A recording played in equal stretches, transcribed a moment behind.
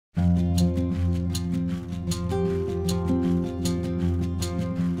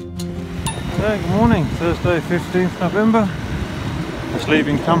Okay, good morning, Thursday 15th November. Just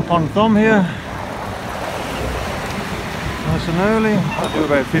leaving Kampong Thom here. Nice and early. I'll do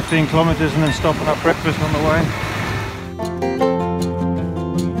about 15 kilometers and then stop and have breakfast on the way.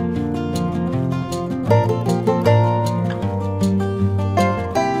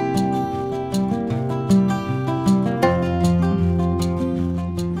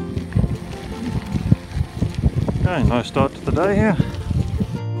 Okay, nice start to the day here.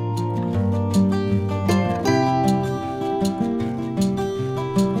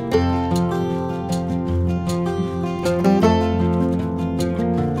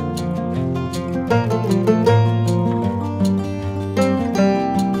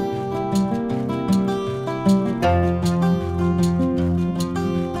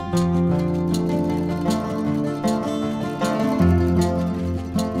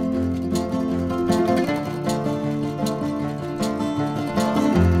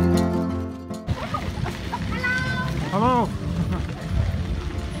 Hello.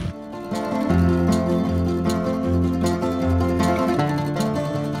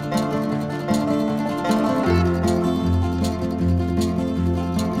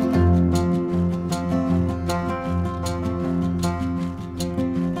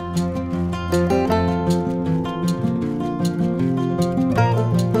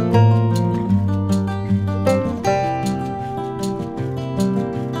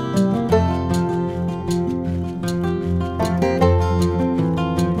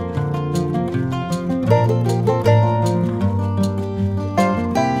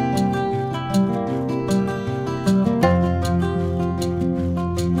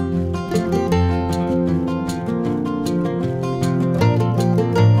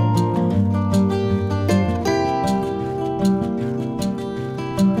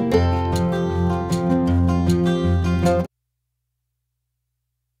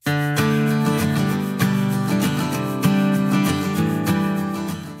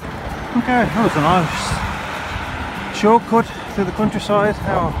 Okay, that was a nice shortcut through the countryside.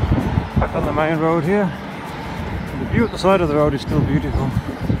 Now back on the main road here. The view at the side of the road is still beautiful.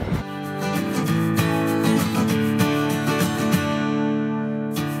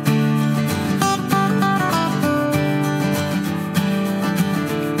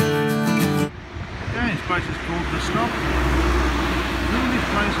 Okay, this place is called The Stop. Lovely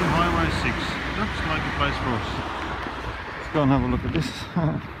place on Highway 6. Looks like a place for us. Let's go and have a look at this.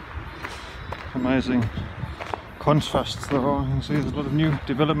 Amazing contrasts there are. You can see there's a lot of new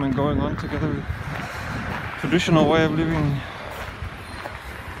development going on together with traditional way of living.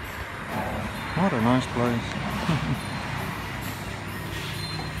 What a nice place.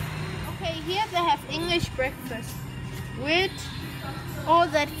 Okay, here they have English breakfast with all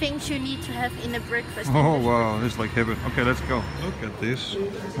that things you need to have in a breakfast. Oh wow, this is like heaven. Okay, let's go. Look at this.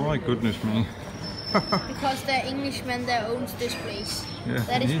 My goodness me. Because they're Englishmen that owns this place. Yeah,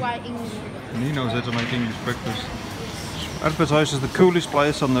 that is why English. And he knows how to make English breakfast. Advertised as the coolest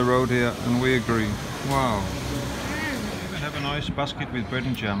place on the road here, and we agree. Wow. Even have a nice basket with bread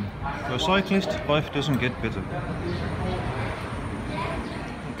and jam. For a cyclist, life doesn't get better.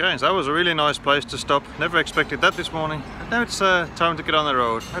 Okay, so that was a really nice place to stop. Never expected that this morning. But now it's time to get on the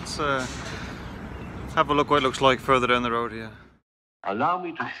road. Let's have a look what it looks like further down the road here. Allow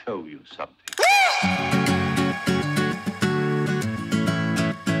me to show you something.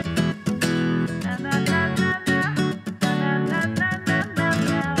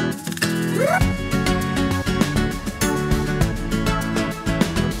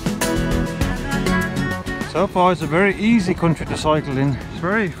 So far it's a very easy country to cycle in. It's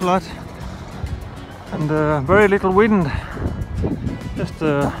very flat and very little wind. Just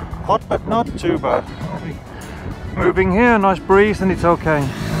hot but not too bad. Moving here, nice breeze and it's okay.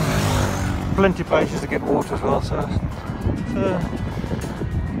 Plenty of places to get water as well, so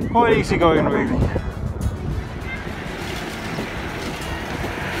it's quite easy going really.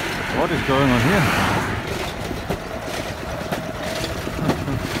 What is going on here?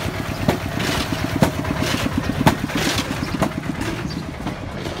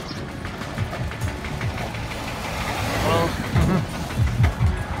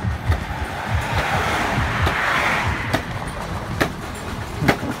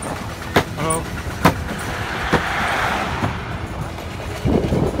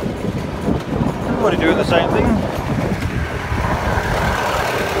 Everybody doing the same thing.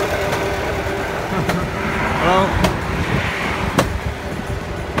 Hello.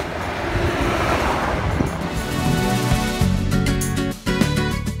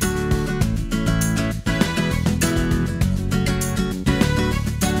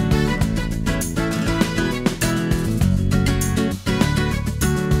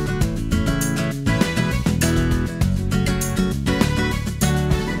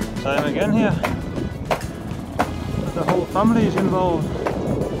 families involved.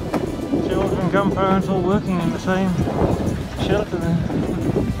 Children, grandparents all working in the same shelter there.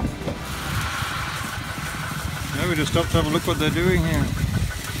 Now we just stopped to have a look what they're doing here.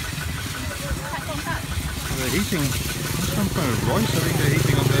 They're heating some kind of rice, I think they're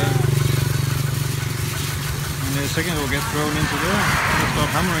heating up there. And in a second it will get thrown into there. They'll start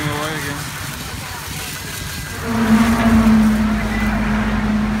hammering away again.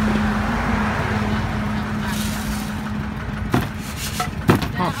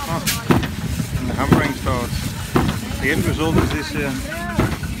 And the hammering starts. The end result is this here.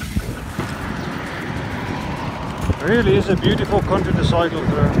 It really is a beautiful country to cycle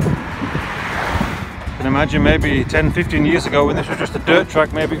through. You can imagine maybe 10-15 years ago when this was just a dirt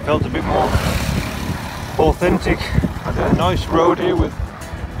track, maybe it felt a bit more authentic. Like a nice road here with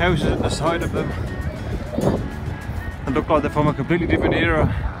houses at the side of them. They look like they're from a completely different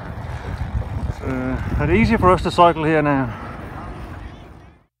era. It's easier for us to cycle here now.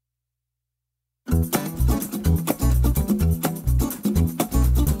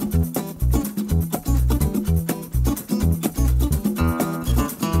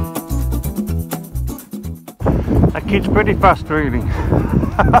 That kid's pretty fast, really.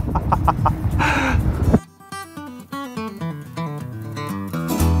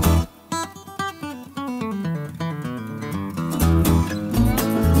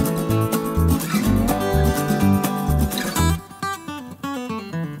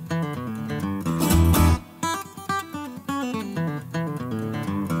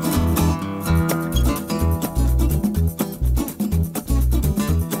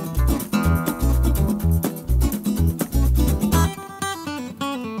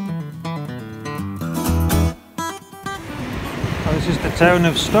 This is the town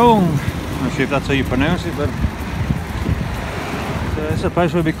of Stone. I'm not sure if that's how you pronounce it, but it's a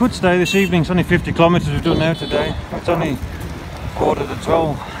place where we could stay this evening. It's only 50 kilometers we've done now today. It's only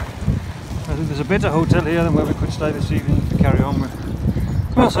 11:45. I think there's a better hotel here than where we could stay this evening to carry on with.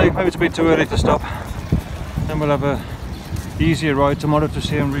 We'll see, maybe it's a bit too early to stop. Then we'll have a easier ride tomorrow to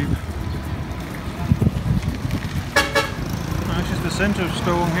Siem Reap. This is the centre of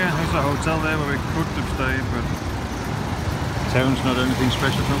Stone here. There's a hotel there where we could have stayed, but the town's not anything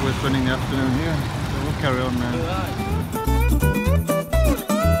special, so we're spending the afternoon here. So we'll carry on now.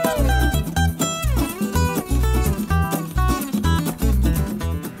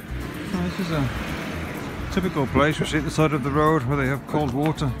 This is a typical place we see at the side of the road where they have cold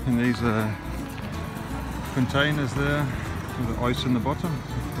water in these containers there with the ice in the bottom.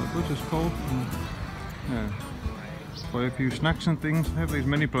 Which is cold. Yeah. Buy a few snacks and things. They have these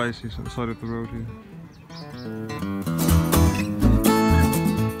many places at the side of the road here.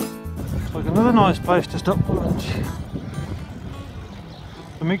 Looks like another nice place to stop for lunch.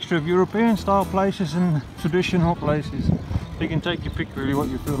 A mixture of European style places and traditional places. You can take your pick really what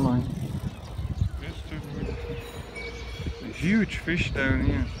you feel like. A huge fish down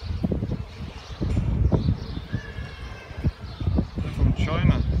here. They're from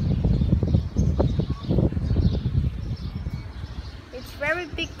China. It's very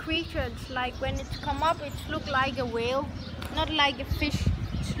big creature. It's like when it's come up, it look like a whale, not like a fish.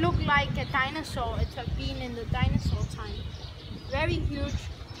 It look like a dinosaur. It has been in the dinosaur time. Very huge.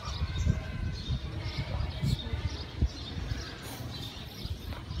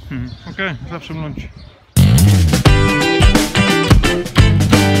 Okay, let's have some lunch.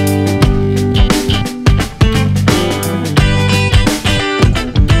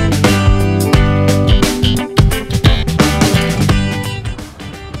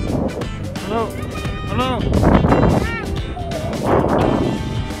 Hello, hello.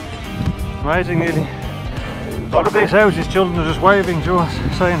 Amazing, nearly. A lot of these houses, children are just waving to us,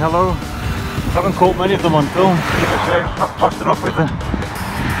 saying hello. Haven't caught many of them on film. Not fast enough with the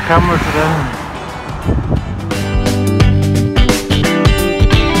camera today.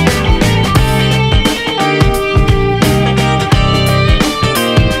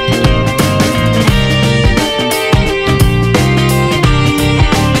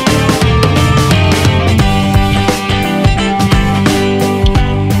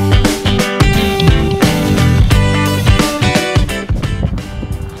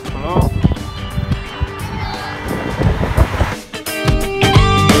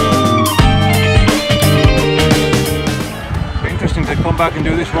 Back and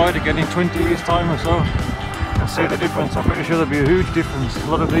do this ride again in 20 years time or so and see the difference. I'm pretty sure there'll be a huge difference. A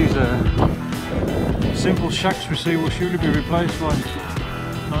lot of these simple shacks we see will surely be replaced by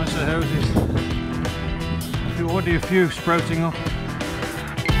nicer houses. There's already a few sprouting up.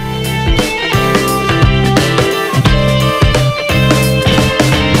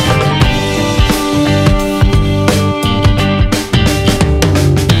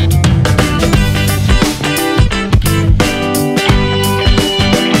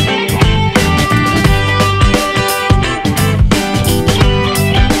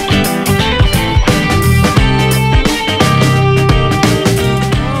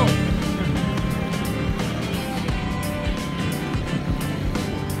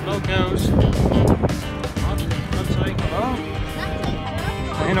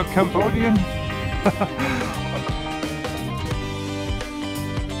 Cambodian.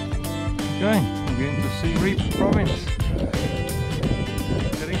 Okay, we're getting to Siem Reap province.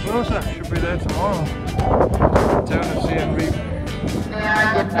 Getting closer, should be there tomorrow. Town of Siem Reap.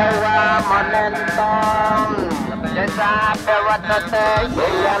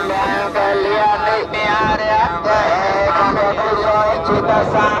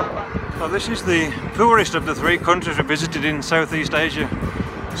 So this is the poorest of the 3 countries we visited in Southeast Asia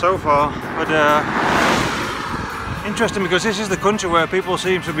so far, but interesting because this is the country where people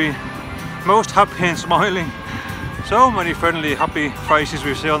seem to be most happy and smiling. So many friendly, happy faces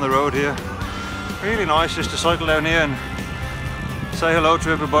we see on the road here. Really nice just to cycle down here and say hello to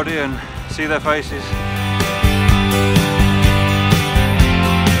everybody and see their faces.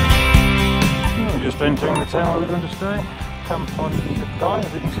 We're just entering the town where we're going to stay. Kampong Kdei, I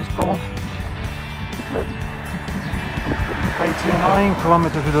think this is called. 89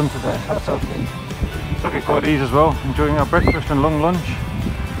 kilometers we've done today. That's okay. Took it quite easy as well, enjoying our breakfast and long lunch.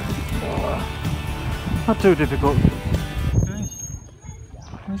 So, not too difficult. Okay.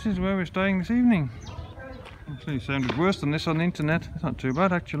 This is where we're staying this evening. Actually, it sounded worse than this on the internet. It's not too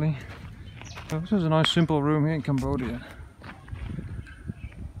bad actually. So this is a nice simple room here in Cambodia.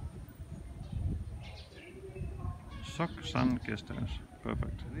 Sun guest house.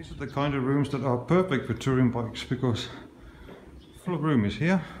 Perfect. These are the kind of rooms that are perfect for touring bikes because full of room is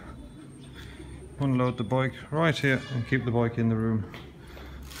here. Unload the bike right here and keep the bike in the room.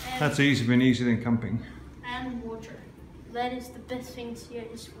 That's easy, been easier than camping. And water. That is the best things here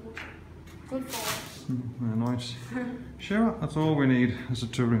is water. Good for us. Nice. Sure, that's all we need as a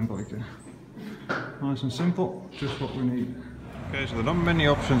touring biker. Nice and simple, just what we need. Okay, so there are not many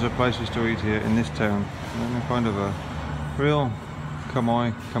options of places to eat here in this town. We're kind of a real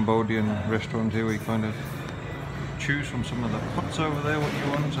Khmer Cambodian restaurant here. We kind of choose from some of the pots over there what you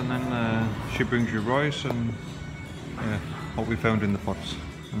want, and then she brings you rice and what we found in the pots,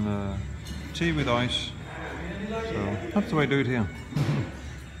 and tea with ice. So that's the way to do it here.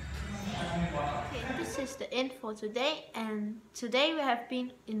 Okay, this is the end for today, and today we have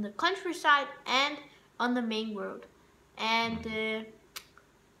been in the countryside and on the main road, and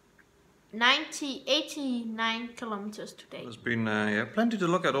 89 kilometers today. There's been plenty to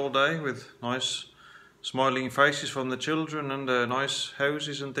look at all day, with nice smiling faces from the children and nice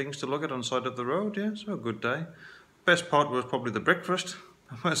houses and things to look at on the side of the road. Yeah, so a good day. Best part was probably the breakfast.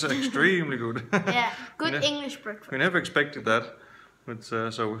 It was extremely good. Yeah, good English breakfast. We never expected that, but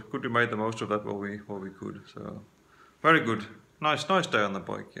so good we made the most of that while we could. So very good. Nice day on the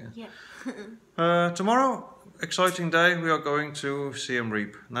bike. Yeah. Tomorrow, exciting day. We are going to Siem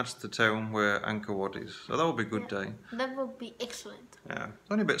Reap, and that's the town where Angkor Wat is. So that will be a good day. That will be excellent. Yeah, it's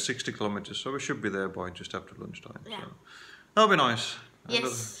only about 60 kilometers, so we should be there by just after lunchtime. Yeah. So that'll be nice.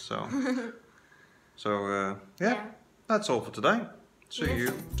 Yes. So yeah, that's all for today. See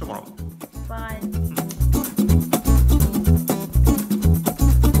you tomorrow. Bye.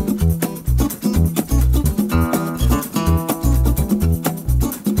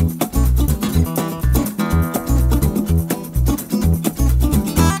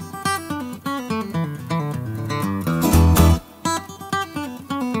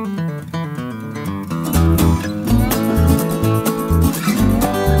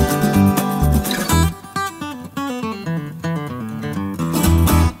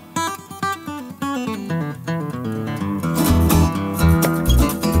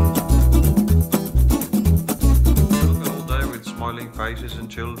 Faces and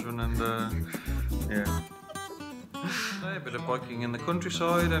children, and yeah, a bit of biking in the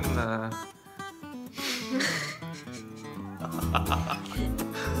countryside, and